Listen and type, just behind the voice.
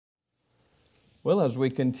Well, as we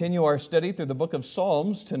continue our study through the book of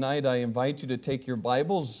Psalms, tonight I invite you to take your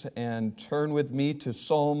Bibles and turn with me to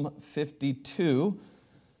Psalm 52,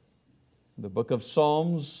 the book of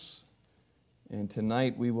Psalms, and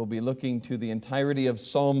tonight we will be looking to the entirety of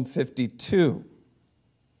Psalm 52.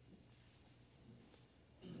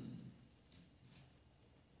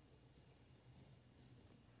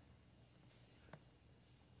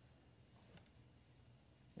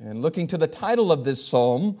 And looking to the title of this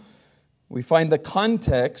psalm, we find the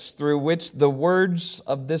context through which the words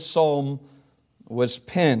of this psalm was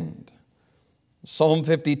penned. Psalm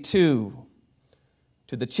 52,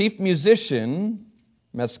 to the chief musician,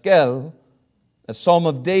 Meskel, a psalm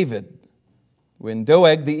of David, when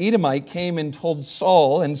Doeg the Edomite came and told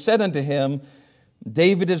Saul and said unto him,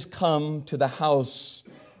 David is come to the house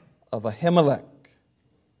of Ahimelech.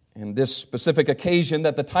 And this specific occasion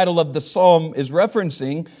that the title of the psalm is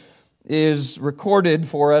referencing is recorded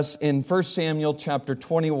for us in 1 Samuel chapter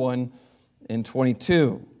 21 and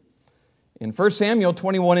 22. In 1 Samuel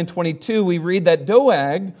 21 and 22, we read that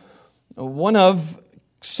Doeg, one of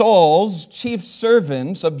Saul's chief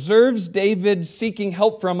servants, observes David seeking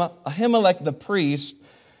help from Ahimelech the priest,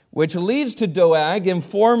 which leads to Doeg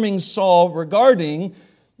informing Saul regarding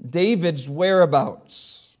David's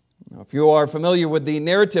whereabouts. Now, if you are familiar with the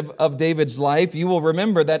narrative of David's life, you will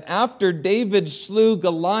remember that after David slew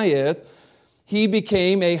Goliath, he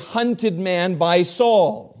became a hunted man by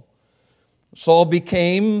Saul. Saul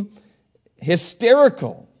became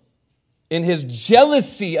hysterical in his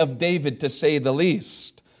jealousy of David, to say the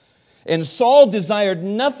least. And Saul desired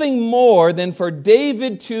nothing more than for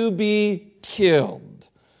David to be killed,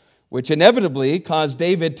 which inevitably caused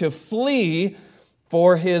David to flee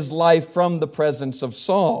for his life from the presence of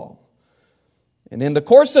Saul. And in the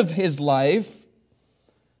course of his life,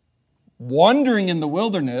 wandering in the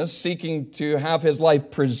wilderness, seeking to have his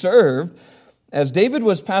life preserved, as David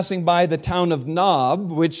was passing by the town of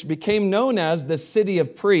Nob, which became known as the city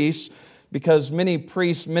of priests, because many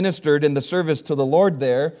priests ministered in the service to the Lord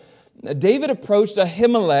there, David approached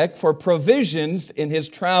Ahimelech for provisions in his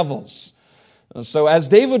travels. So as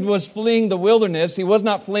David was fleeing the wilderness, he was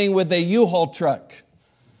not fleeing with a U-Haul truck.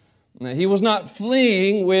 He was not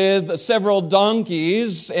fleeing with several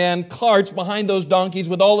donkeys and carts behind those donkeys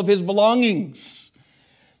with all of his belongings.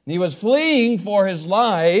 He was fleeing for his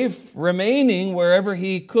life, remaining wherever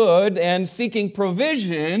he could, and seeking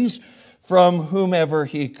provisions from whomever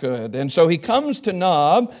he could. And so he comes to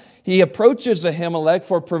Nob. He approaches Ahimelech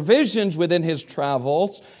for provisions within his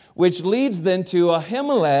travels, which leads then to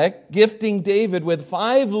Ahimelech gifting David with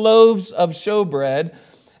 5 loaves of showbread,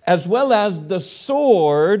 as well as the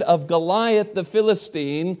sword of Goliath the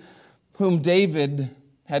Philistine, whom David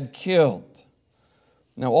had killed.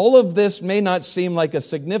 Now, all of this may not seem like a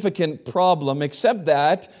significant problem, except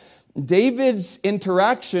that David's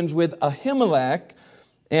interactions with Ahimelech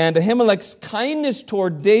and Ahimelech's kindness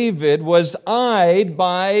toward David was eyed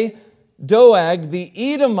by Doeg the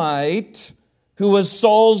Edomite, who was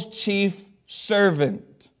Saul's chief servant.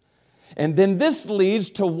 And then this leads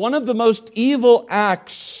to one of the most evil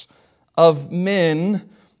acts of men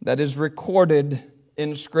that is recorded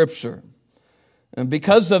in Scripture. And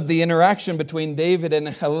because of the interaction between David and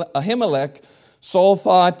Ahimelech, Saul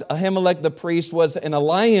thought Ahimelech the priest was in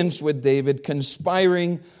alliance with David,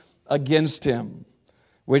 conspiring against him,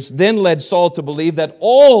 which then led Saul to believe that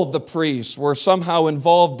all the priests were somehow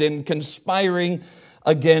involved in conspiring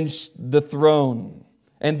against the throne.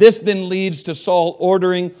 And this then leads to Saul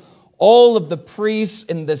ordering all of the priests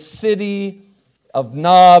in the city of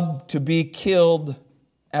Nob to be killed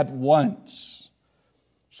at once.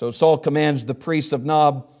 So Saul commands the priests of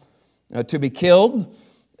Nob to be killed.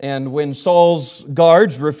 And when Saul's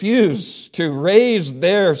guards refuse to raise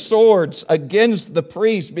their swords against the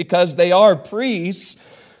priests because they are priests,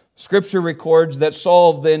 Scripture records that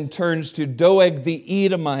Saul then turns to Doeg the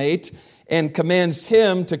Edomite and commands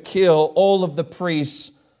him to kill all of the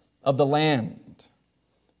priests of the land.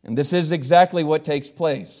 And this is exactly what takes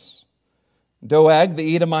place. Doeg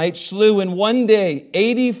the Edomite slew in one day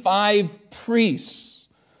 85 priests,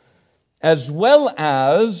 as well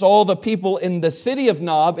as all the people in the city of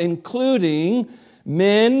Nob, including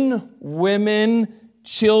men, women,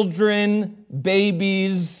 children,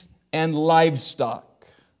 babies, and livestock.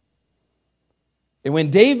 And when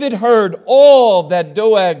David heard all that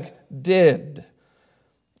Doeg did,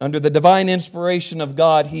 under the divine inspiration of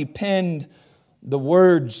God, he penned the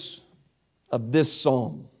words of this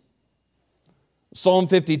psalm. Psalm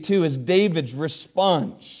 52 is David's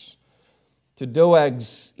response to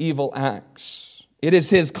Doeg's evil acts. It is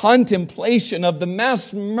his contemplation of the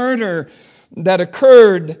mass murder that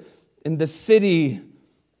occurred in the city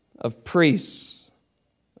of priests.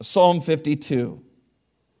 Psalm 52.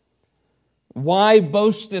 Why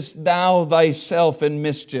boastest thou thyself in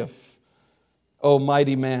mischief, O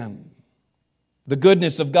mighty man? The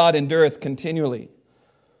goodness of God endureth continually.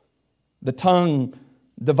 The tongue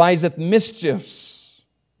deviseth mischiefs,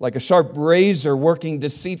 like a sharp razor working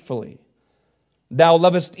deceitfully. Thou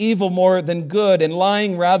lovest evil more than good, and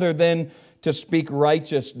lying rather than to speak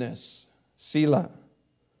righteousness. Selah.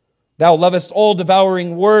 Thou lovest all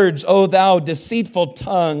devouring words, O thou deceitful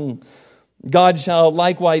tongue. God shall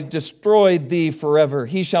likewise destroy thee forever.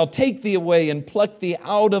 He shall take thee away and pluck thee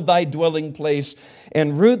out of thy dwelling place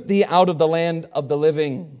and root thee out of the land of the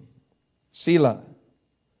living. Selah.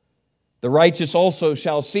 The righteous also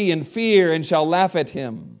shall see and fear and shall laugh at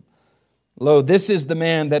him. Lo, this is the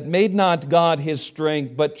man that made not God his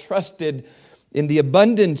strength, but trusted in the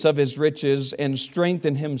abundance of his riches and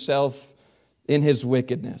strengthened himself in his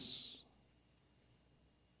wickedness.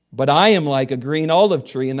 But I am like a green olive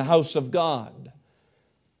tree in the house of God.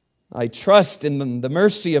 I trust in the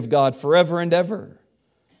mercy of God forever and ever.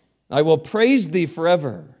 I will praise thee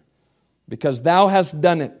forever, because thou hast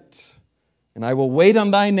done it. And I will wait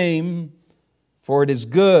on thy name, for it is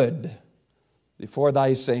good before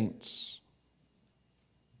thy saints.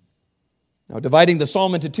 Now, dividing the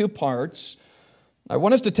psalm into two parts, I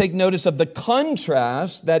want us to take notice of the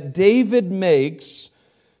contrast that David makes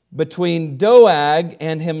between Doeg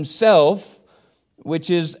and himself, which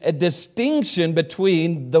is a distinction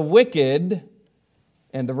between the wicked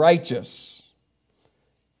and the righteous.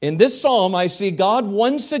 In this psalm, I see God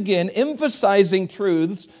once again emphasizing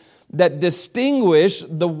truths that distinguish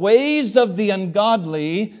the ways of the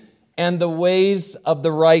ungodly and the ways of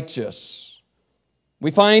the righteous.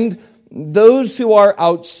 We find those who are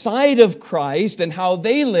outside of Christ and how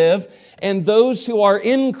they live, and those who are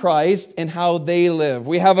in Christ and how they live.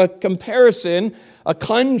 We have a comparison, a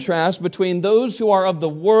contrast between those who are of the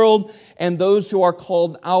world and those who are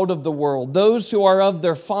called out of the world, those who are of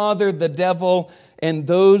their father, the devil, and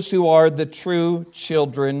those who are the true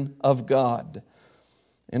children of God.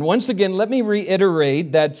 And once again, let me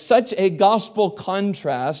reiterate that such a gospel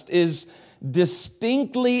contrast is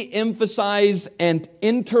distinctly emphasized and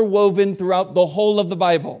interwoven throughout the whole of the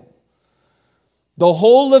Bible. The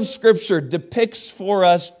whole of Scripture depicts for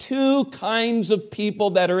us two kinds of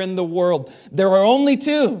people that are in the world. There are only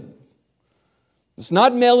two. It's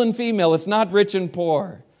not male and female. It's not rich and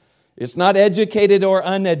poor. It's not educated or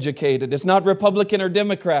uneducated. It's not Republican or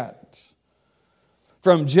Democrat.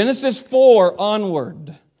 From Genesis 4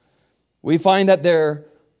 onward, we find that there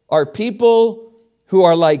are people who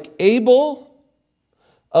are like Abel,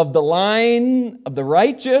 of the line of the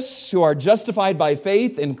righteous who are justified by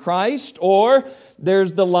faith in Christ, or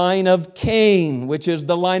there's the line of Cain, which is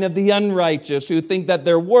the line of the unrighteous, who think that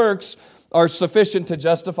their works are sufficient to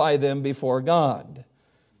justify them before God.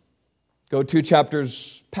 Go 2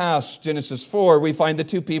 chapters past Genesis 4, we find the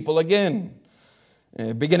two people again.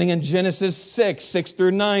 Beginning in Genesis 6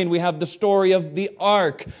 through 9, we have the story of the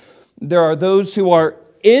ark. There are those who are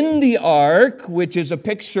in the ark, which is a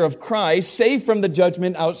picture of Christ, saved from the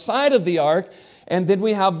judgment outside of the ark. And then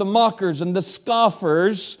we have the mockers and the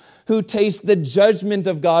scoffers who taste the judgment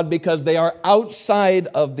of God because they are outside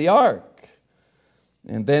of the ark.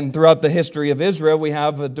 And then throughout the history of Israel, we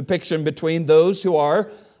have a depiction between those who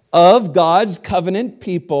are of God's covenant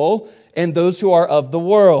people and those who are of the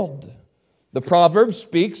world. The proverb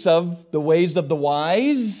speaks of the ways of the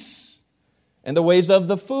wise and the ways of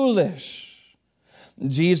the foolish.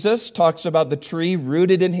 Jesus talks about the tree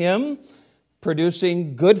rooted in Him,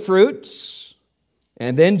 producing good fruits.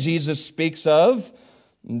 And then Jesus speaks of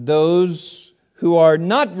those who are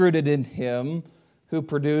not rooted in Him, who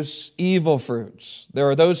produce evil fruits. There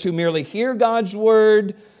are those who merely hear God's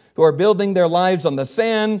word, who are building their lives on the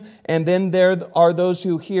sand. And then there are those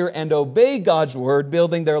who hear and obey God's word,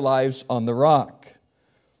 building their lives on the rock.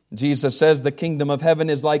 Jesus says the kingdom of heaven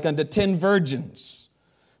is like unto 10 virgins,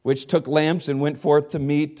 which took lamps and went forth to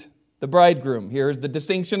meet the bridegroom. Here's the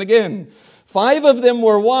distinction again. 5 of them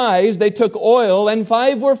were wise, they took oil, and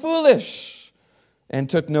 5 were foolish and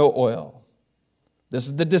took no oil. This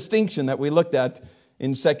is the distinction that we looked at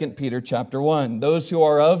in 2 Peter chapter 1. Those who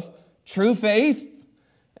are of true faith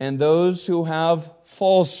and those who have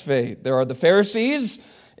false faith. There are the Pharisees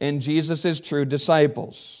and Jesus' true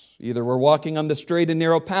disciples. Either we're walking on the straight and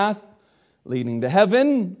narrow path leading to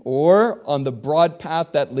heaven, or on the broad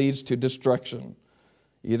path that leads to destruction.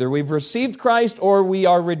 Either we've received Christ or we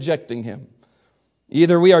are rejecting Him.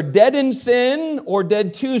 Either we are dead in sin or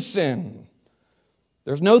dead to sin.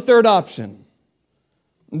 There's no third option.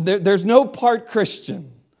 There's no part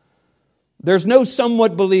Christian. There's no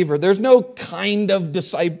somewhat believer. There's no kind of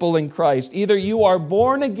disciple in Christ. Either you are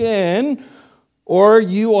born again or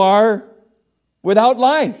you are without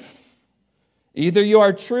life. Either you are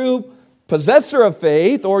a true possessor of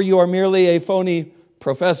faith or you are merely a phony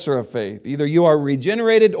professor of faith. Either you are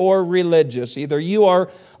regenerated or religious. Either you are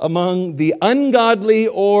among the ungodly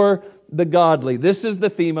or the godly. This is the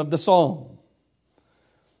theme of the psalm.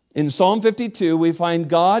 In Psalm 52, we find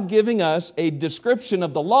God giving us a description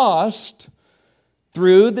of the lost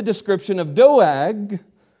through the description of Doeg,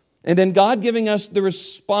 and then God giving us the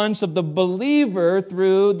response of the believer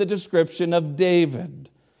through the description of David.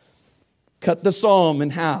 Cut the psalm in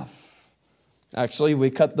half. Actually, we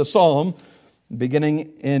cut the psalm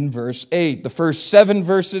beginning in verse 8. The first 7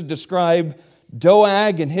 verses describe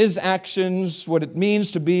Doeg and his actions, what it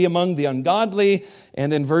means to be among the ungodly. And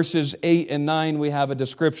then verses 8 and 9, we have a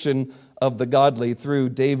description of the godly through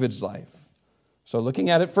David's life. So looking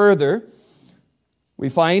at it further, we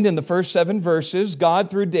find in the first 7 verses, God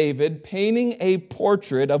through David painting a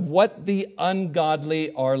portrait of what the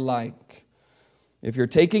ungodly are like. If you're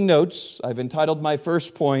taking notes, I've entitled my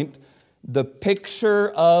first point, The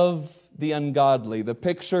Picture of the Ungodly. The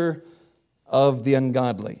Picture of the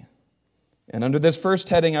Ungodly. And under this first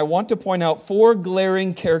heading, I want to point out 4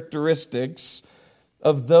 glaring characteristics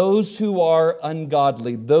of those who are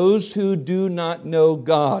ungodly, those who do not know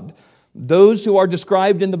God, those who are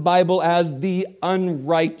described in the Bible as the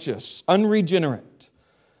unrighteous, unregenerate.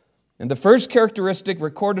 And the first characteristic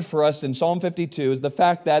recorded for us in Psalm 52 is the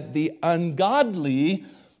fact that the ungodly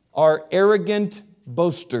are arrogant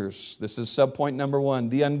boasters. This is subpoint number 1.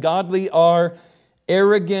 The ungodly are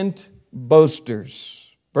arrogant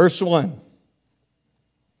boasters. Verse 1.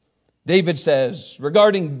 David says,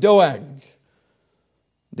 regarding Doeg,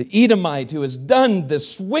 the Edomite who has done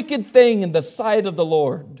this wicked thing in the sight of the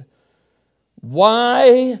Lord,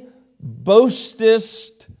 why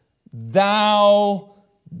boastest thou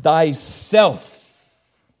thyself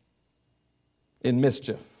in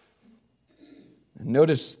mischief? And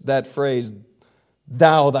notice that phrase,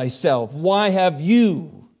 thou thyself. Why have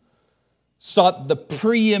you sought the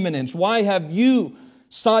preeminence? Why have you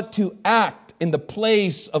sought to act in the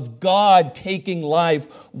place of God taking life?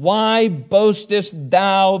 Why boastest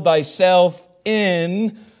thou thyself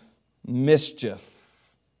in mischief?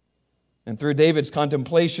 And through David's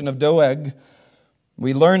contemplation of Doeg,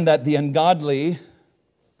 we learn that the ungodly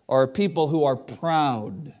are people who are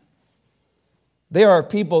proud. They are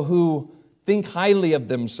people who think highly of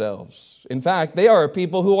themselves. In fact, they are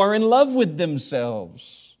people who are in love with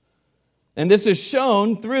themselves. And this is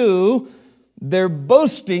shown through their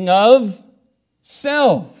boasting of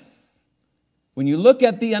self. When you look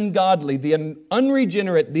at the ungodly, the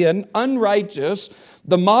unregenerate, the unrighteous,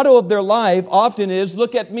 the motto of their life often is,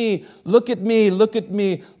 look at me, look at me, look at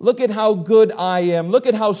me, look at how good I am, look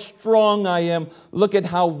at how strong I am, look at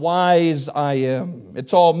how wise I am.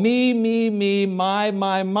 It's all me, me, me,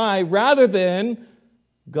 my, rather than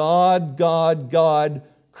God, God, God,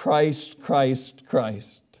 Christ, Christ,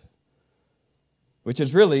 Christ, which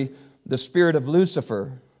is really the spirit of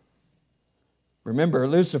Lucifer. Remember,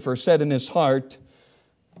 Lucifer said in his heart,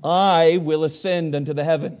 I will ascend unto the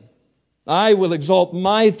heaven. I will exalt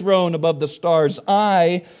my throne above the stars.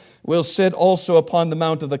 I will sit also upon the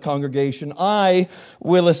mount of the congregation. I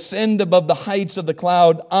will ascend above the heights of the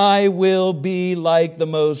cloud. I will be like the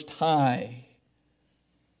Most High.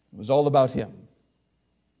 It was all about him.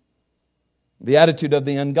 The attitude of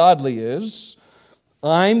the ungodly is,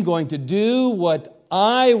 I'm going to do what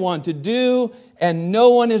I want to do, and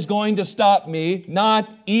no one is going to stop me,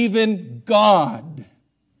 not even God.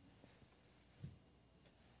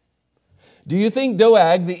 Do you think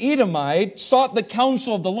Doeg, the Edomite, sought the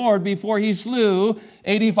counsel of the Lord before he slew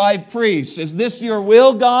 85 priests? Is this your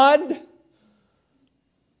will, God?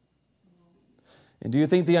 And do you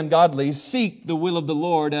think the ungodly seek the will of the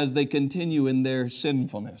Lord as they continue in their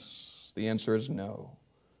sinfulness? The answer is no.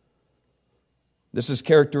 This is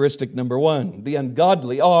characteristic number 1. The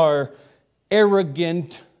ungodly are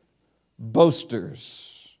arrogant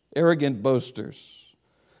boasters. Arrogant boasters.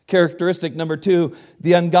 Characteristic number 2,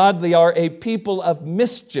 the ungodly are a people of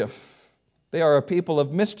mischief. They are a people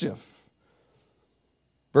of mischief.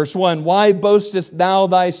 Verse 1, why boastest thou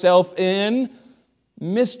thyself in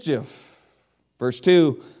mischief? Verse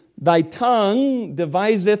 2, thy tongue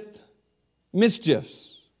deviseth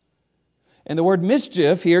mischiefs. And the word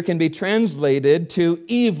mischief here can be translated to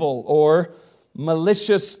evil or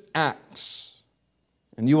malicious acts.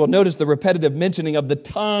 And you will notice the repetitive mentioning of the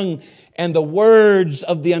tongue and the words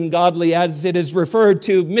of the ungodly as it is referred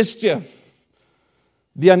to mischief.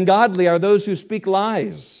 The ungodly are those who speak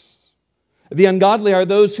lies. The ungodly are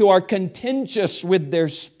those who are contentious with their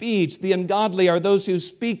speech. The ungodly are those who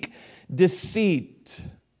speak deceit.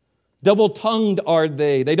 Double-tongued are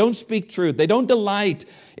they. They don't speak truth. They don't delight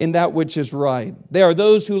in that which is right. They are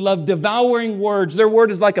those who love devouring words. Their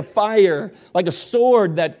word is like a fire, like a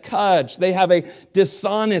sword that cuts. They have a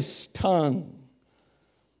dishonest tongue.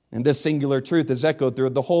 And this singular truth is echoed through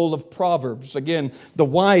the whole of Proverbs. Again, the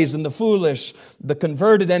wise and the foolish, the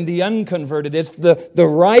converted and the unconverted. It's the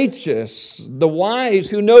righteous, the wise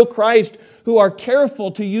who know Christ, who are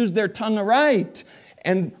careful to use their tongue aright.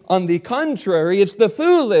 And on the contrary, it's the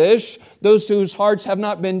foolish, those whose hearts have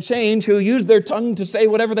not been changed, who use their tongue to say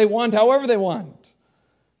whatever they want, however they want.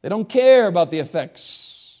 They don't care about the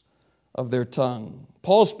effects of their tongue.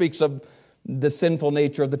 Paul speaks of the sinful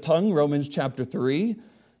nature of the tongue, Romans chapter 3.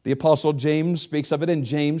 The Apostle James speaks of it in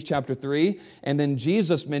James chapter 3, and then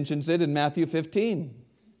Jesus mentions it in Matthew 15.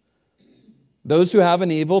 Those who have an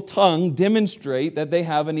evil tongue demonstrate that they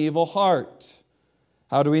have an evil heart.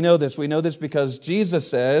 How do we know this? We know this because Jesus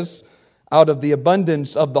says, out of the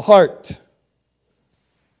abundance of the heart,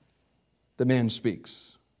 the man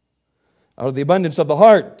speaks. Out of the abundance of the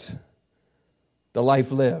heart, the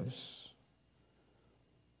life lives.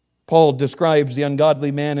 Paul describes the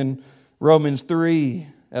ungodly man in Romans 3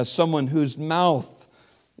 as someone whose mouth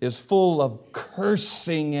is full of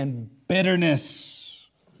cursing and bitterness.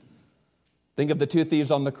 Think of the two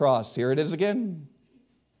thieves on the cross. Here it is again.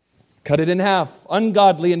 Cut it in half.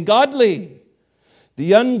 Ungodly and godly.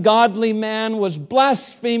 The ungodly man was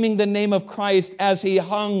blaspheming the name of Christ as he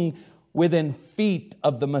hung within feet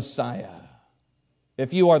of the Messiah.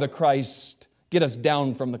 If you are the Christ, get us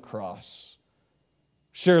down from the cross.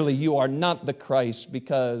 Surely you are not the Christ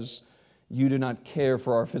because you do not care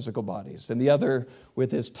for our physical bodies. And the other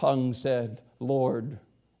with his tongue said, Lord,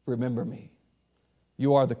 remember me.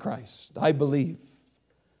 You are the Christ. I believe.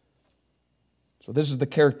 So this is the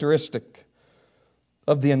characteristic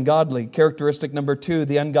of the ungodly. Characteristic number 2,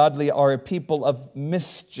 the ungodly are a people of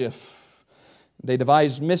mischief. They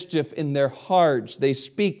devise mischief in their hearts. They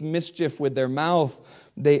speak mischief with their mouth.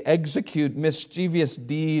 They execute mischievous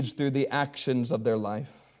deeds through the actions of their life.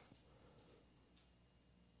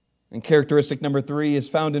 And characteristic number 3 is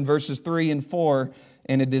found in verses 3 and 4,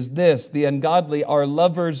 and it is this: the ungodly are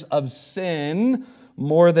lovers of sin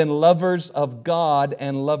more than lovers of God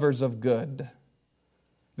and lovers of good.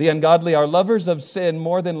 The ungodly are lovers of sin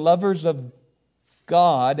more than lovers of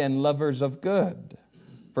God and lovers of good.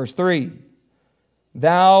 Verse 3,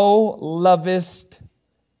 thou lovest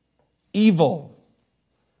evil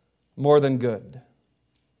more than good.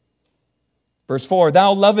 Verse 4,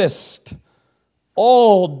 thou lovest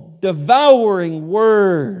all devouring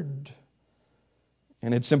word.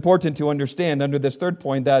 And it's important to understand under this third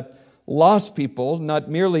point that lost people not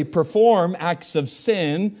merely perform acts of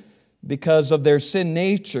sin because of their sin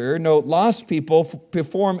nature. No, lost people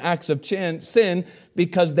perform acts of sin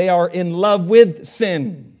because they are in love with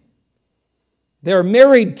sin. They're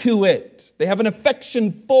married to it. They have an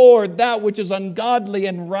affection for that which is ungodly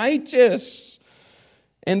and righteous.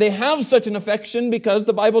 And they have such an affection because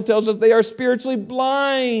the Bible tells us they are spiritually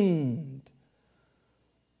blind.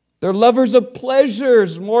 They're lovers of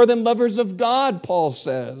pleasures more than lovers of God, Paul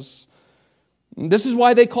says. And this is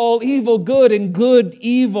why they call evil good and good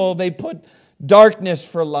evil. They put darkness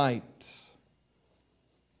for light.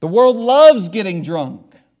 The world loves getting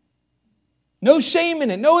drunk. No shame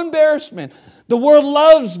in it, no embarrassment. The world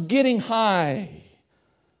loves getting high.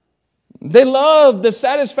 They love the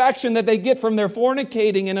satisfaction that they get from their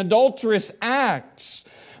fornicating and adulterous acts.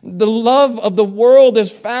 The love of the world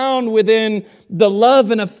is found within the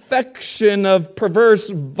love and affection of perverse,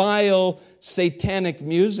 vile, satanic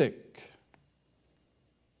music.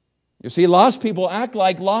 You see, lost people act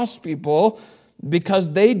like lost people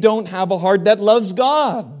because they don't have a heart that loves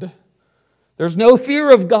God. There's no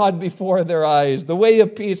fear of God before their eyes. The way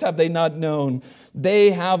of peace have they not known.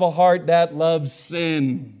 They have a heart that loves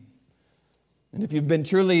sin. And if you've been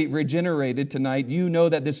truly regenerated tonight, you know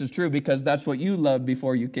that this is true because that's what you loved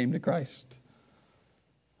before you came to Christ.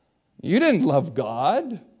 You didn't love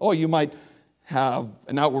God. Oh, you might have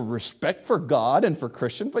an outward respect for God and for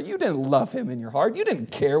Christians, but you didn't love Him in your heart. You didn't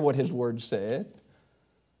care what His Word said.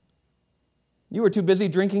 You were too busy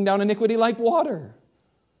drinking down iniquity like water.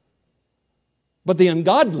 But the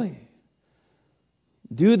ungodly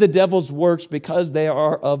do the devil's works because they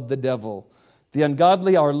are of the devil. The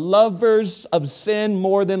ungodly are lovers of sin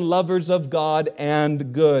more than lovers of God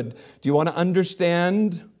and good. Do you want to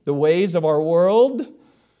understand the ways of our world?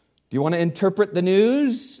 Do you want to interpret the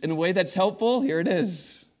news in a way that's helpful? Here it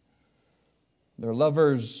is. They're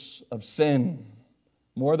lovers of sin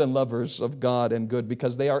more than lovers of God and good,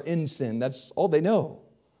 because they are in sin. That's all they know.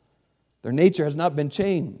 Their nature has not been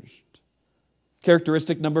changed.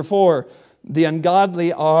 Characteristic number 4, the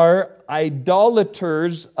ungodly are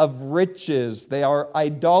idolaters of riches. They are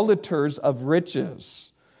idolaters of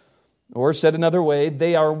riches. Or said another way,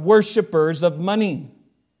 they are worshipers of money.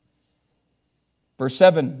 Verse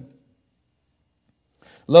 7.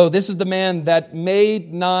 Lo, this is the man that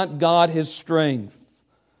made not God his strength,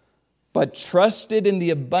 but trusted in the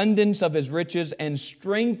abundance of his riches and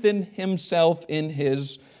strengthened himself in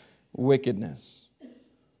his wickedness.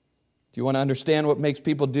 Do you want to understand what makes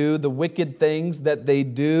people do the wicked things that they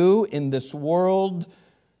do in this world?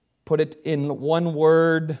 Put it in one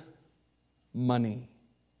word: money.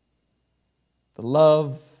 The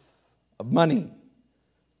love of money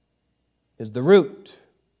is the root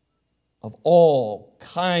of all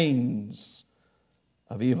kinds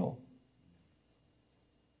of evil.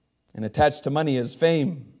 And attached to money is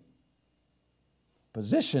fame,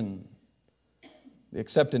 position, the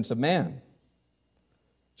acceptance of man.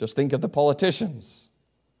 Just think of the politicians.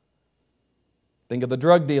 Think of the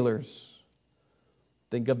drug dealers.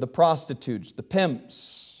 Think of the prostitutes, the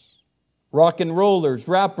pimps, rock and rollers,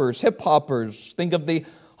 rappers, hip-hoppers. Think of the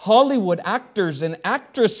Hollywood actors and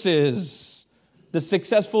actresses, the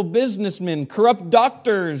successful businessmen, corrupt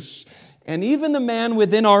doctors, and even the man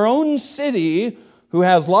within our own city who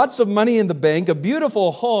has lots of money in the bank, a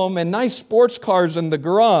beautiful home, and nice sports cars in the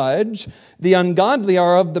garage. The ungodly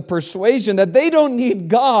are of the persuasion that they don't need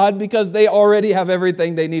God because they already have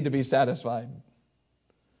everything they need to be satisfied.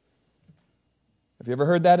 Have you ever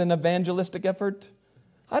heard that in evangelistic effort?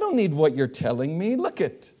 I don't need what you're telling me. Look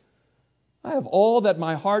it. I have all that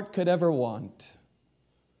my heart could ever want.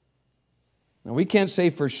 Now, we can't say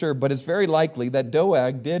for sure, but it's very likely that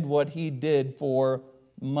Doeg did what he did for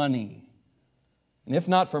money. And if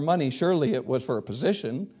not for money, surely it was for a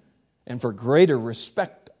position and for greater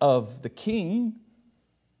respect of the king.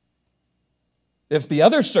 If the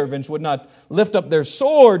other servants would not lift up their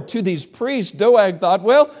sword to these priests, Doeg thought,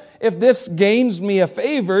 well, if this gains me a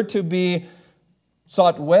favor to be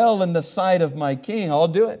sought well in the sight of my king, I'll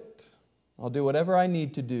do it. I'll do whatever I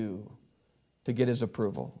need to do to get his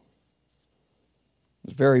approval.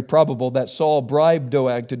 It's very probable that Saul bribed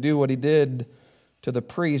Doeg to do what he did to the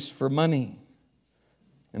priests for money.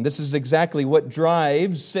 And this is exactly what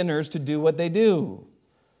drives sinners to do what they do.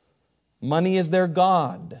 Money is their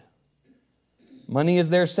God. Money is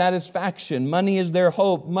their satisfaction. Money is their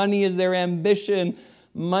hope. Money is their ambition.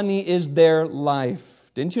 Money is their life.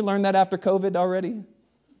 Didn't you learn that after COVID already?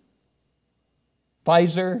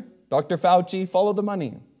 Pfizer, Dr. Fauci, follow the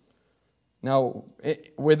money. Now,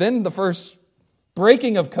 within the first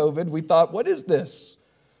breaking of COVID, we thought, what is this?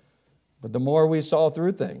 But the more we saw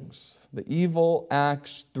through things, the evil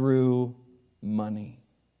acts through money.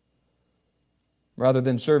 Rather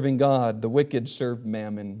than serving God, the wicked serve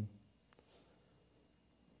mammon.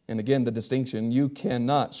 And again, the distinction, you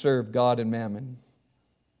cannot serve God and mammon.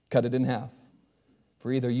 Cut it in half.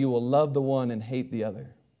 For either you will love the one and hate the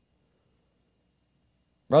other.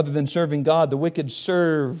 Rather than serving God, the wicked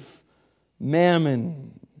serve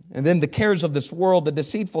mammon. And then the cares of this world, the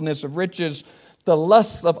deceitfulness of riches, the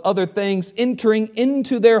lusts of other things entering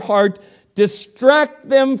into their heart, distract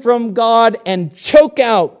them from God and choke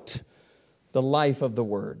out the life of the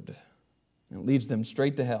Word. It leads them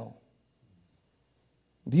straight to hell.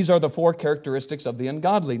 These are the 4 characteristics of the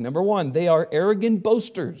ungodly. Number 1, they are arrogant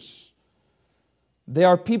boasters. They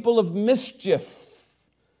are people of mischief.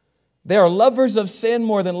 They are lovers of sin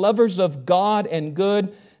more than lovers of God and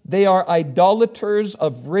good. They are idolaters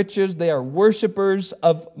of riches. They are worshipers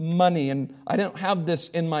of money. And I don't have this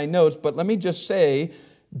in my notes, but let me just say,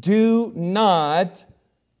 do not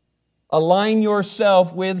align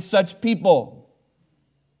yourself with such people.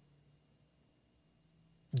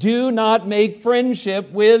 Do not make friendship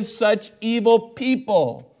with such evil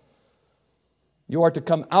people. You are to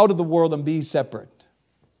come out of the world and be separate.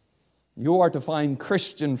 You are to find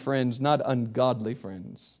Christian friends, not ungodly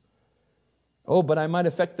friends. Oh, but I might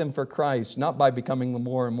affect them for Christ, not by becoming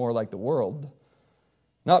more and more like the world,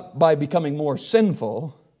 not by becoming more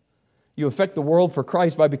sinful. You affect the world for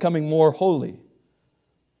Christ by becoming more holy.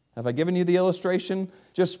 Have I given you the illustration?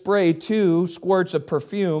 Just spray 2 squirts of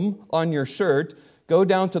perfume on your shirt, go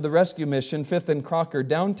down to the rescue mission, 5th and Crocker,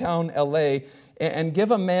 downtown LA, and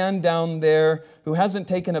give a man down there who hasn't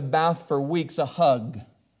taken a bath for weeks a hug.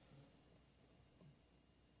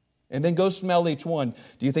 And then go smell each one.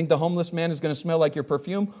 Do you think the homeless man is going to smell like your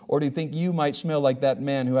perfume? Or do you think you might smell like that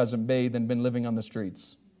man who hasn't bathed and been living on the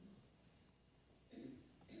streets?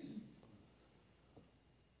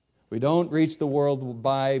 We don't reach the world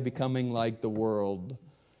by becoming like the world.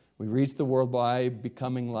 We reach the world by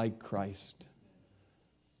becoming like Christ.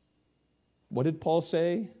 What did Paul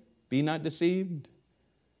say? Be not deceived.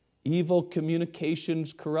 Evil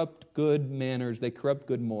communications corrupt good manners. They corrupt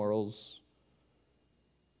good morals.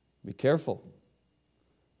 Be careful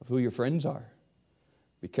of who your friends are.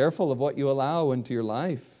 Be careful of what you allow into your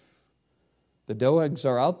life. The Doegs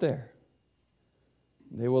are out there.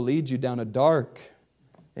 They will lead you down a dark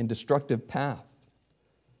and destructive path.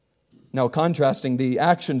 Now, contrasting the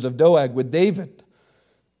actions of Doeg with David,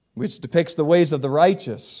 which depicts the ways of the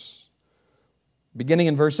righteous. Beginning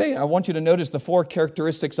in verse 8, I want you to notice the four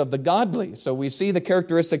characteristics of the godly. So we see the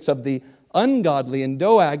characteristics of the ungodly in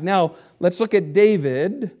Doeg. Now, let's look at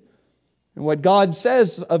David and what God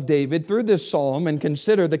says of David through this psalm and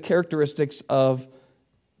consider the characteristics of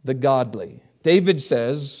the godly. David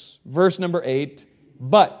says, verse number 8,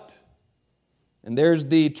 but, and there's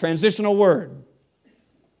the transitional word.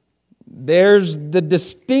 There's the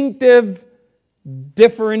distinctive,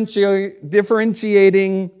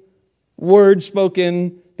 differentiating word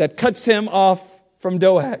spoken that cuts him off from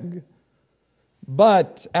Doeg.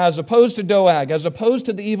 But as opposed to Doeg, as opposed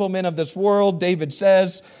to the evil men of this world, David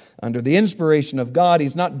says, under the inspiration of God,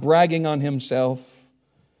 he's not bragging on himself.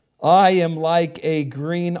 I am like a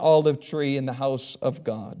green olive tree in the house of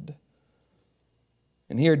God.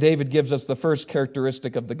 And here David gives us the first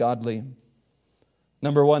characteristic of the godly.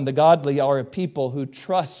 Number one, the godly are a people who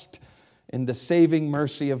trust in the saving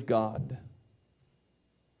mercy of God.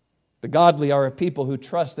 The godly are a people who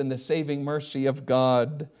trust in the saving mercy of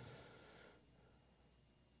God.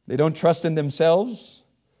 They don't trust in themselves.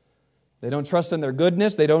 They don't trust in their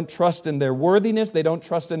goodness. They don't trust in their worthiness. They don't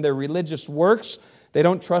trust in their religious works. They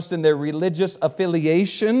don't trust in their religious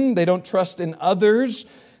affiliation. They don't trust in others.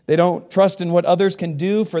 They don't trust in what others can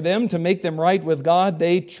do for them to make them right with God.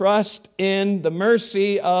 They trust in the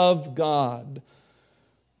mercy of God.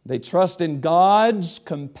 They trust in God's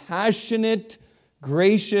compassionate,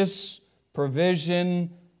 gracious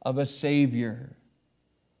provision of a Savior.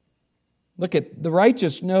 Look at the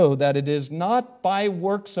righteous know that it is not by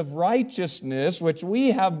works of righteousness which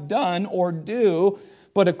we have done or do,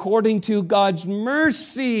 but according to God's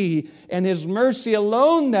mercy and His mercy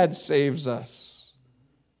alone that saves us.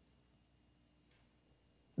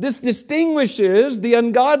 This distinguishes the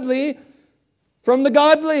ungodly from the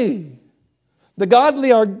godly. The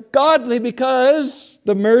godly are godly because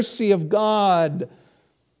the mercy of God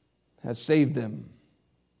has saved them.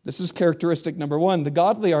 This is characteristic number one. The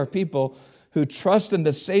godly are people who trust in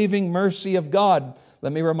the saving mercy of God.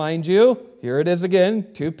 Let me remind you, here it is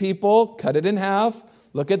again, two people, cut it in half.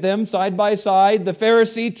 Look at them side by side. The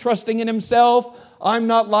Pharisee trusting in himself. I'm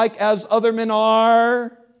not like as other men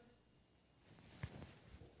are.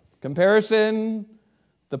 Comparison,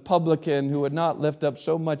 the publican who would not lift up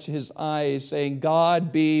so much his eyes, saying,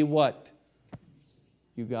 God be what?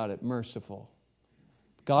 You got it, merciful.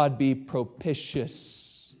 God be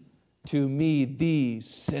propitious to me, the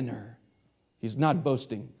sinner. He's not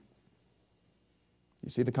boasting.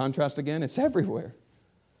 You see the contrast again? It's everywhere.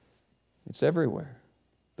 It's everywhere.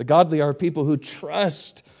 The godly are people who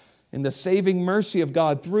trust in the saving mercy of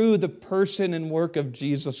God through the person and work of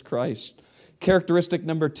Jesus Christ. Characteristic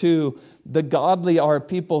number two, the godly are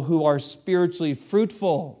people who are spiritually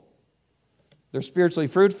fruitful. They're spiritually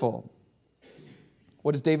fruitful.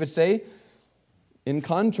 What does David say? In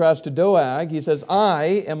contrast to Doeg, he says,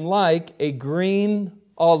 I am like a green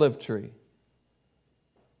olive tree.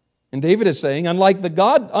 And David is saying, unlike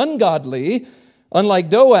the ungodly, unlike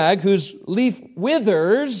Doeg, whose leaf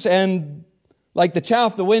withers and like the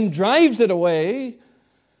chaff, the wind drives it away,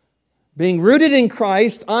 being rooted in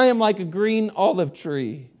Christ, I am like a green olive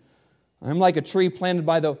tree. I'm like a tree planted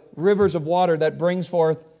by the rivers of water that brings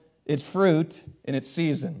forth its fruit in its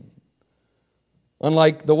season.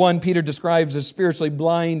 Unlike the one Peter describes as spiritually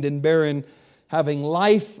blind and barren, having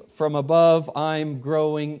life from above, I'm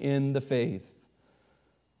growing in the faith.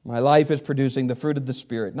 My life is producing the fruit of the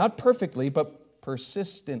Spirit, not perfectly, but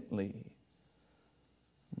persistently.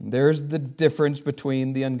 There's the difference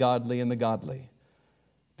between the ungodly and the godly.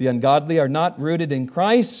 The ungodly are not rooted in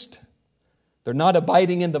Christ. They're not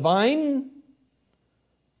abiding in the vine.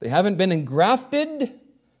 They haven't been engrafted.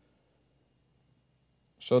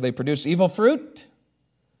 So they produce evil fruit.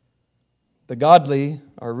 The godly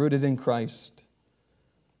are rooted in Christ.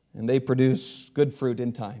 And they produce good fruit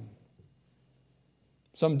in time.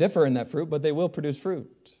 Some differ in that fruit, but they will produce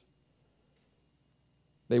fruit.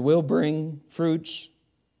 They will bring fruits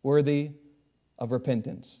worthy of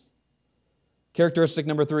repentance. Characteristic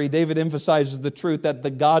number three, David emphasizes the truth that the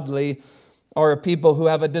godly are a people who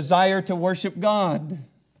have a desire to worship God.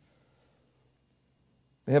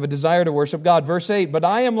 They have a desire to worship God. Verse 8, but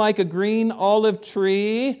I am like a green olive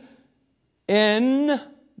tree in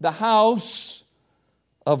the house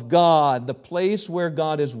of God, the place where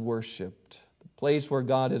God is worshiped, the place where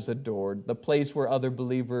God is adored, the place where other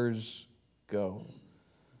believers go.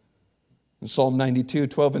 In Psalm 92,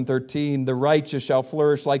 12 and 13, the righteous shall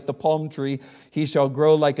flourish like the palm tree. He shall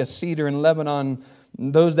grow like a cedar in Lebanon.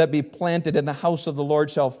 Those that be planted in the house of the Lord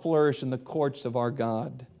shall flourish in the courts of our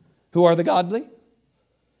God. Who are the godly?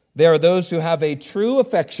 They are those who have a true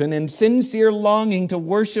affection and sincere longing to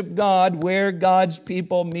worship God where God's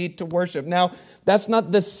people meet to worship. Now, that's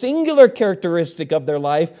not the singular characteristic of their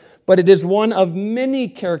life, but it is one of many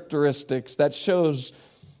characteristics that shows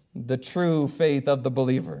the true faith of the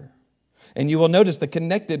believer. And you will notice that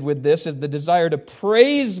connected with this is the desire to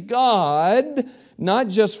praise God, not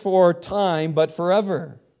just for time, but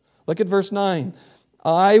forever. Look at verse 9.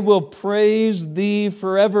 I will praise thee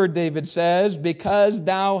forever, David says, because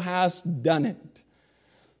thou hast done it.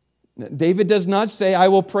 David does not say, I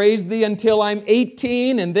will praise thee until I'm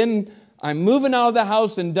 18 and then I'm moving out of the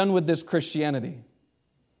house and done with this Christianity.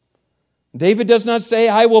 David does not say,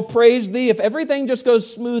 I will praise thee if everything just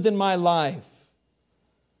goes smooth in my life.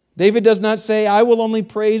 David does not say, I will only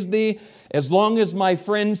praise thee as long as my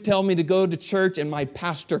friends tell me to go to church and my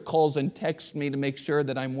pastor calls and texts me to make sure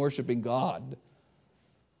that I'm worshiping God.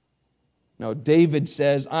 No, David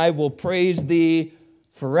says, I will praise thee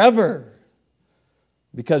forever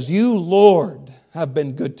because you, Lord, have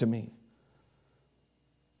been good to me.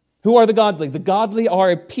 Who are the godly? The godly are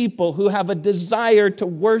a people who have a desire to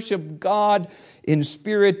worship God in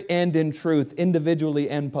spirit and in truth, individually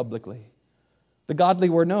and publicly. The godly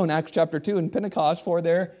were known, Acts chapter 2 in Pentecost, for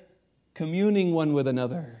their communing one with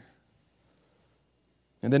another.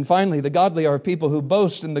 And then finally, the godly are people who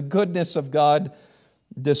boast in the goodness of God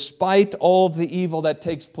despite all the evil that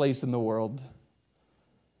takes place in the world.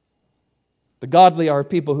 The godly are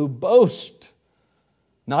people who boast,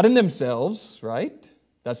 not in themselves, right?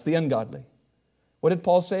 That's the ungodly. What did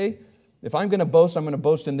Paul say? If I'm going to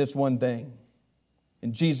boast in this one thing,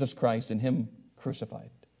 in Jesus Christ, in Him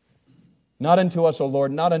crucified. Not unto us, O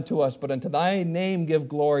Lord, not unto us, but unto thy name give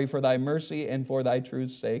glory for thy mercy and for thy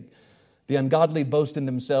truth's sake. The ungodly boast in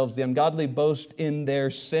themselves. The ungodly boast in their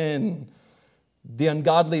sin. The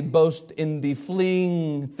ungodly boast in the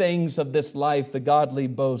fleeting things of this life. The godly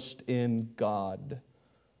boast in God.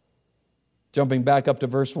 Jumping back up to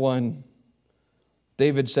verse 1,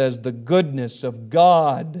 David says, the goodness of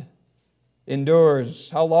God endures.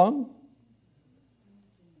 How long?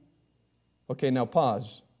 Okay, now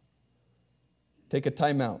pause. Take a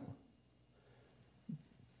time out.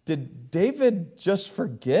 Did David just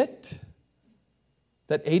forget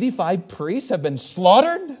that 85 priests have been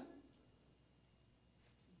slaughtered?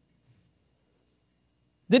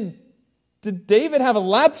 Did David have a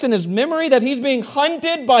lapse in his memory that he's being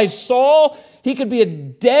hunted by Saul? He could be a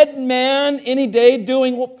dead man any day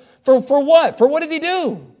doing... For what? For what did he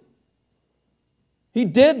do? He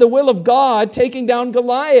did the will of God, taking down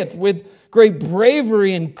Goliath with great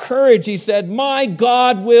bravery and courage. He said, my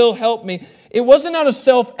God will help me. It wasn't out of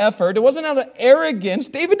self-effort. It wasn't out of arrogance.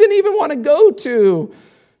 David didn't even want to go to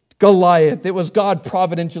Goliath. It was God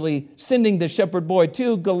providentially sending the shepherd boy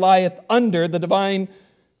to Goliath under the divine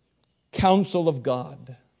counsel of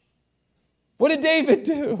God. What did David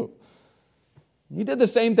do? He did the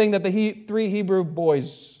same thing that the 3 Hebrew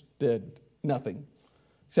boys did. Nothing.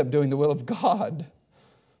 Except doing the will of God.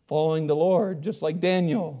 Following the Lord, just like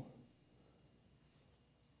Daniel.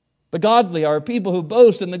 The godly are people who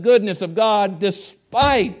boast in the goodness of God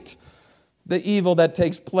despite the evil that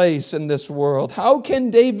takes place in this world. How can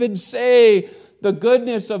David say the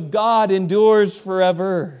goodness of God endures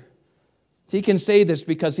forever? He can say this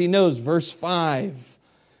because he knows, verse 5,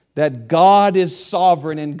 that God is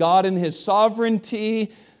sovereign, and God in His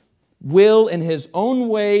sovereignty will in His own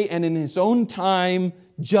way and in His own time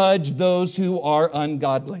judge those who are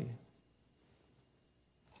ungodly.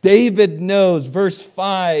 David knows, verse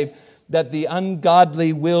 5, that the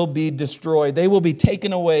ungodly will be destroyed. They will be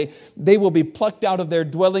taken away. They will be plucked out of their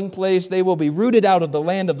dwelling place. They will be rooted out of the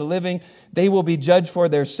land of the living. They will be judged for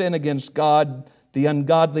their sin against God. The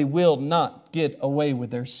ungodly will not get away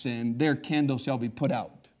with their sin. Their candle shall be put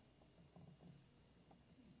out.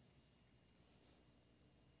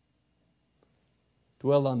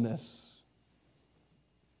 Dwell on this.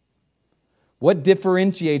 What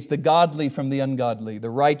differentiates the godly from the ungodly, the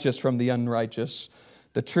righteous from the unrighteous,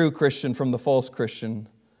 the true Christian from the false Christian?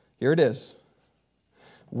 Here it is.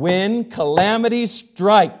 When calamity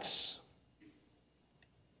strikes,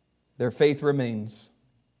 their faith remains.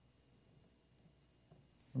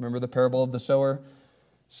 Remember the parable of the sower?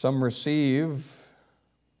 Some receive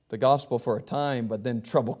the gospel for a time, but then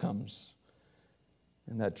trouble comes.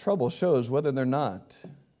 And that trouble shows whether they're not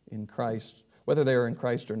in Christ, whether they are in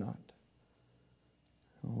Christ or not.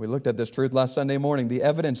 We looked at this truth last Sunday morning. The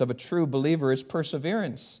evidence of a true believer is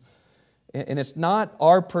perseverance. And it's not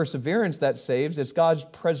our perseverance that saves, it's God's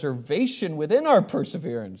preservation within our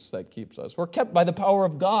perseverance that keeps us. We're kept by the power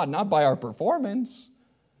of God, not by our performance.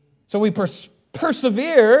 So we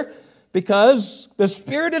persevere because the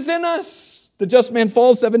Spirit is in us. The just man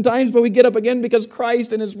falls 7 times, but we get up again because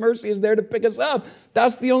Christ in His mercy is there to pick us up.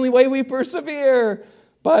 That's the only way we persevere.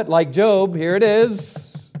 But like Job, here it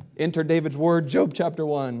is. Enter David's word, Job chapter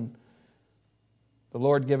 1. The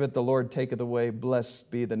Lord giveth, the Lord taketh away.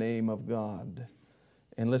 Blessed be the name of God.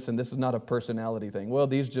 And listen, this is not a personality thing. Well,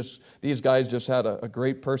 these guys just had a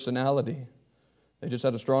great personality. They just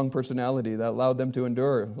had a strong personality that allowed them to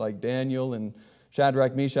endure, like Daniel and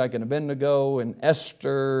Shadrach, Meshach, and Abednego, and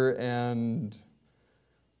Esther, and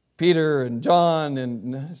Peter, and John.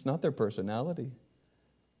 And it's not their personality.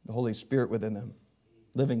 The Holy Spirit within them,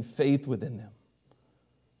 living faith within them.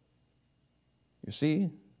 You see,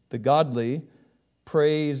 the godly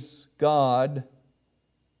praise God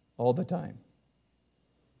all the time.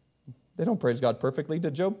 They don't praise God perfectly.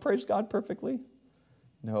 Did Job praise God perfectly?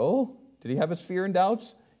 No. Did he have his fear and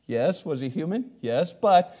doubts? Yes. Was he human? Yes.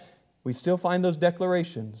 But we still find those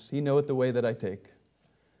declarations. He knoweth the way that I take.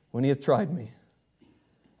 When He hath tried me,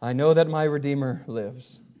 I know that my Redeemer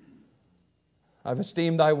lives. I've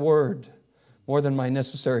esteemed thy word more than my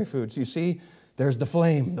necessary foods. You see, there's the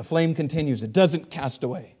flame. The flame continues. It doesn't cast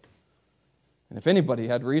away. And if anybody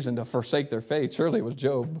had reason to forsake their faith, surely it was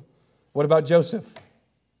Job. What about Joseph?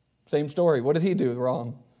 Same story. What did he do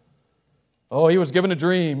wrong? Oh, he was given a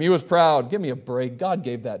dream. He was proud. Give me a break. God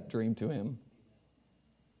gave that dream to him.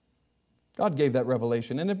 God gave that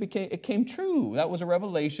revelation, and it came true. That was a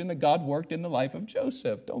revelation that God worked in the life of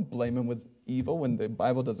Joseph. Don't blame him with evil when the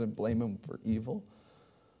Bible doesn't blame him for evil.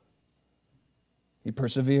 He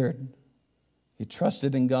persevered. He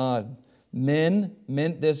trusted in God. Men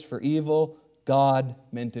meant this for evil. God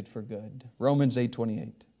meant it for good. Romans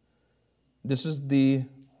 8:28. This is the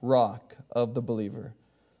rock of the believer.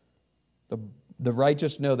 The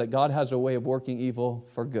righteous know that God has a way of working evil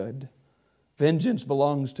for good. Vengeance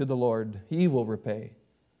belongs to the Lord. He will repay.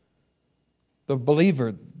 The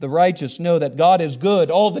believer, the righteous, know that God is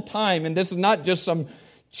good all the time. And this is not just some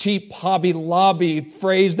cheap Hobby Lobby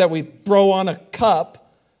phrase that we throw on a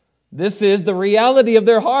cup. This is the reality of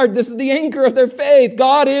their heart. This is the anchor of their faith.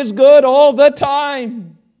 God is good all the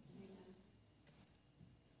time.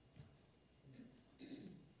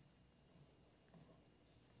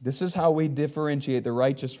 This is how we differentiate the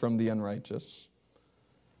righteous from the unrighteous.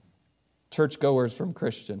 Churchgoers from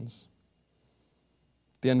Christians.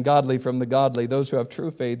 The ungodly from the godly. Those who have true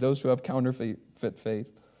faith. Those who have counterfeit faith.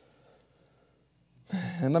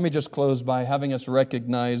 And let me just close by having us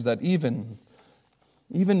recognize that even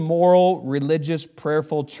moral, religious,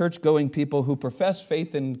 prayerful, church-going people who profess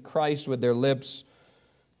faith in Christ with their lips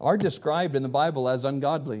are described in the Bible as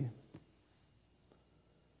ungodly.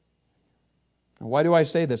 Why do I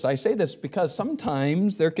say this? I say this because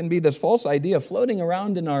sometimes there can be this false idea floating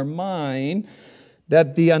around in our mind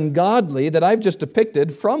that the ungodly that I've just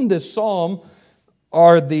depicted from this psalm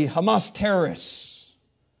are the Hamas terrorists.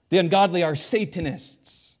 The ungodly are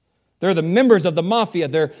Satanists. They're the members of the mafia.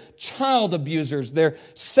 They're child abusers. They're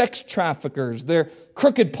sex traffickers. They're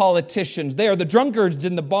crooked politicians. They are the drunkards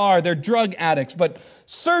in the bar. They're drug addicts. But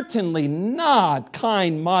certainly not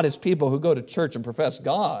kind, modest people who go to church and profess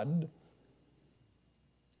God.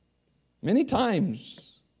 Many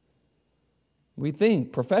times we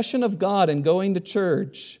think profession of God and going to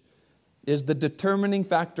church is the determining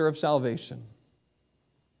factor of salvation.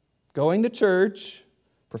 Going to church,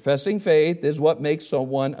 professing faith, is what makes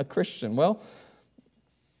someone a Christian. Well,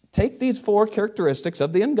 take these 4 characteristics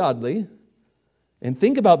of the ungodly and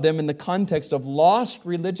think about them in the context of lost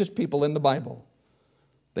religious people in the Bible.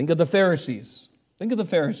 Think of the Pharisees. Think of the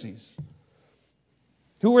Pharisees.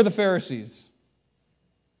 Who were the Pharisees?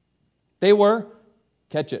 They were,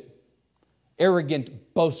 catch it,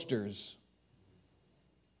 arrogant boasters.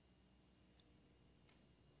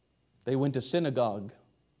 They went to synagogue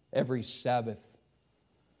every Sabbath.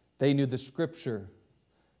 They knew the Scripture.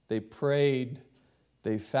 They prayed.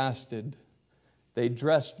 They fasted. They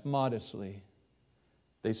dressed modestly.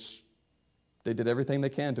 They did everything they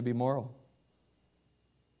can to be moral.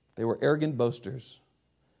 They were arrogant boasters.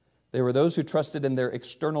 They were those who trusted in their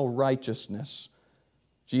external righteousness.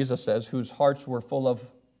 Jesus says, whose hearts were full of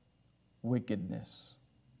wickedness.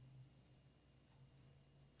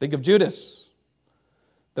 Think of Judas.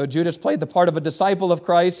 Though Judas played the part of a disciple of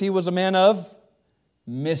Christ, he was a man of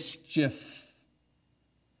mischief.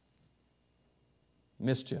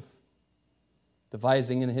 Mischief.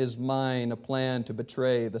 Devising in his mind a plan to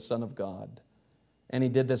betray the Son of God. And he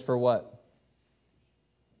did this for what?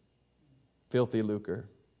 Filthy lucre.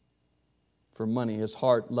 For money. His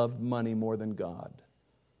heart loved money more than God.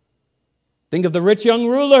 Think of the rich young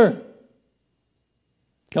ruler.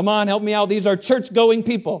 Come on, help me out. These are church-going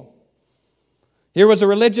people. Here was a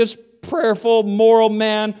religious, prayerful, moral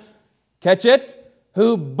man, catch it,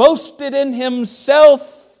 who boasted in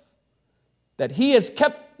himself that he has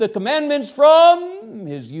kept the commandments from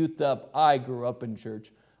his youth up. I grew up in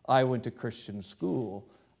church. I went to Christian school.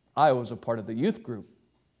 I was a part of the youth group.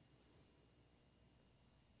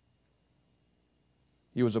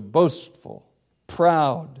 He was a boastful,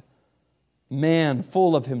 proud man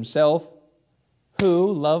full of himself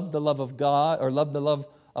who loved the love of God, or loved the love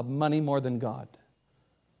of money more than God.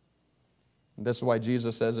 And this is why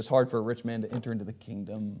Jesus says it's hard for a rich man to enter into the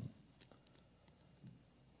kingdom.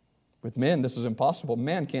 With men, this is impossible.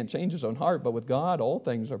 Man can't change his own heart, but with God, all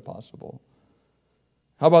things are possible.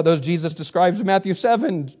 How about those Jesus describes in Matthew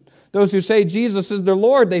 7? Those who say Jesus is their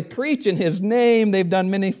Lord, they preach in His name, they've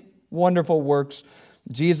done many wonderful works.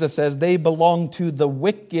 Jesus says they belong to the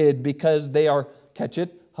wicked because they are, catch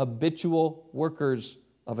it, habitual workers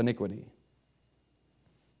of iniquity.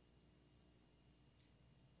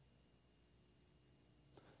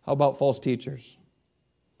 How about false teachers?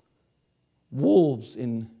 Wolves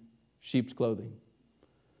in sheep's clothing.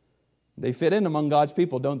 They fit in among God's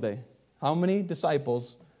people, don't they? How many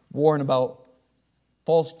disciples warn about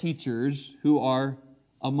false teachers who are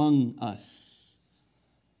among us?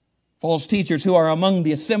 False teachers who are among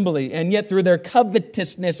the assembly, and yet through their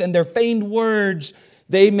covetousness and their feigned words,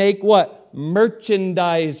 they make what?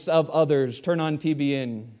 Merchandise of others. Turn on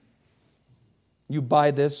TBN. You buy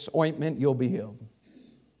this ointment, you'll be healed.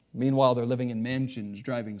 Meanwhile, they're living in mansions,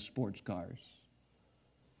 driving sports cars.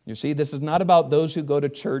 You see, this is not about those who go to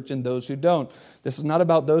church and those who don't. This is not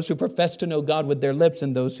about those who profess to know God with their lips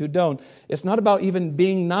and those who don't. It's not about even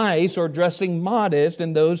being nice or dressing modest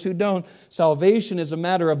and those who don't. Salvation is a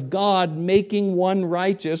matter of God making one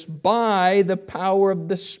righteous by the power of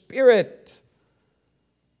the Spirit.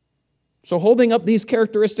 So holding up these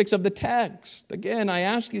characteristics of the text, again, I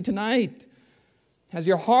ask you tonight, has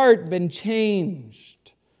your heart been changed?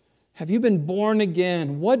 Have you been born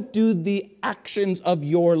again? What do the actions of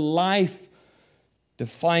your life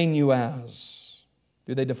define you as?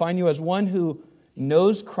 Do they define you as one who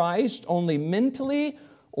knows Christ only mentally,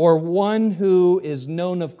 or one who is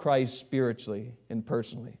known of Christ spiritually and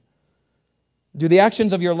personally? Do the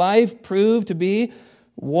actions of your life prove to be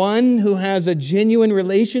one who has a genuine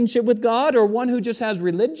relationship with God, or one who just has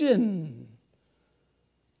religion?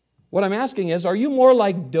 What I'm asking is, are you more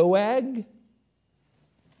like Doeg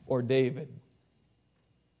or David?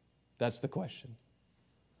 That's the question.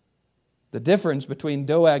 The difference between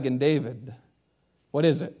Doeg and David, what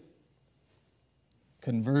is it?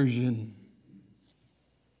 Conversion.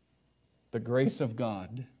 The grace of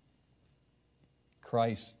God.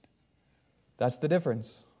 Christ. That's the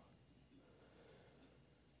difference.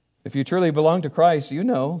 If you truly belong to Christ, you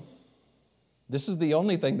know this is the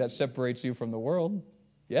only thing that separates you from the world.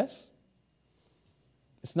 Yes?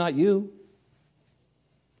 It's not you.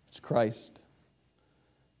 It's Christ.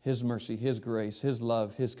 His mercy, His grace, His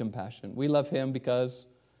love, His compassion. We love Him because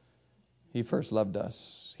He first loved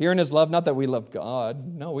us. Here in His love, not that we loved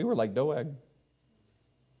God. No, we were like Doeg.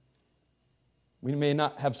 We may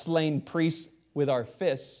not have slain priests with our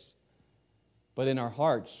fists, but in our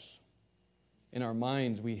hearts, in our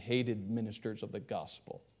minds, we hated ministers of the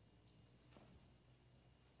gospel.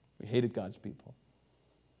 We hated God's people.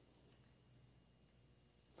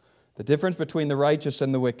 The difference between the righteous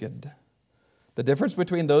and the wicked. The difference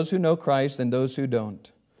between those who know Christ and those who don't.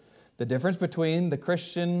 The difference between the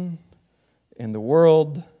Christian and the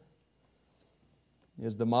world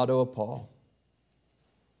is the motto of Paul.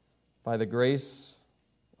 By the grace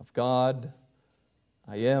of God,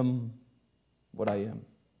 I am what I am.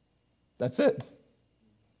 That's it.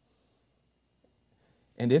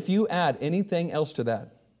 And if you add anything else to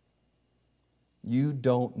that, you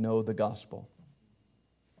don't know the gospel.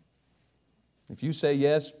 If you say,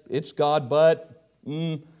 yes, it's God, but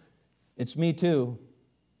it's me too,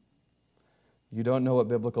 you don't know what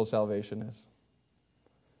biblical salvation is.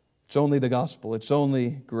 It's only the gospel. It's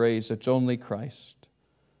only grace. It's only Christ.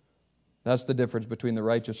 That's the difference between the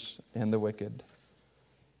righteous and the wicked.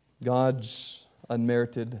 God's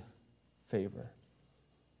unmerited favor.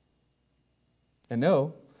 And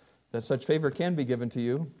know that such favor can be given to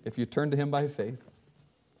you if you turn to Him by faith.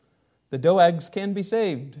 The Doegs can be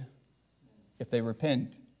saved if they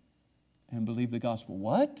repent and believe the gospel.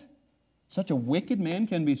 What? Such a wicked man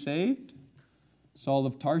can be saved? Saul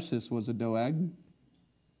of Tarsus was a Doeg.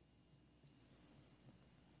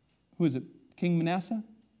 Who is it? King Manasseh?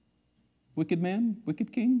 Wicked man?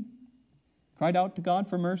 Wicked king? Cried out to God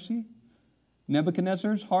for mercy?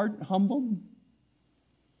 Nebuchadnezzar's heart humbled?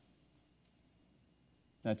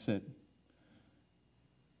 That's it.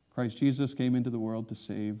 Christ Jesus came into the world to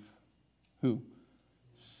save who?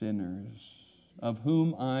 Sinners, of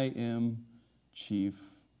whom I am chief.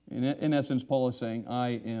 In essence, Paul is saying,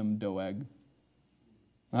 I am Doeg.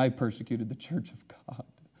 I persecuted the church of God.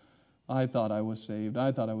 I thought I was saved.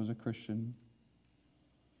 I thought I was a Christian.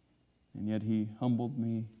 And yet he humbled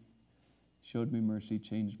me, showed me mercy,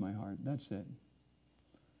 changed my heart. That's it.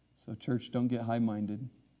 So church, don't get high-minded.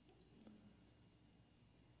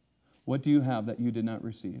 What do you have that you did not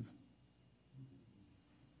receive?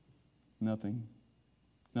 Nothing.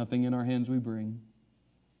 Nothing in our hands we bring.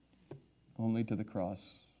 Only to the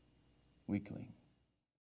cross we cling.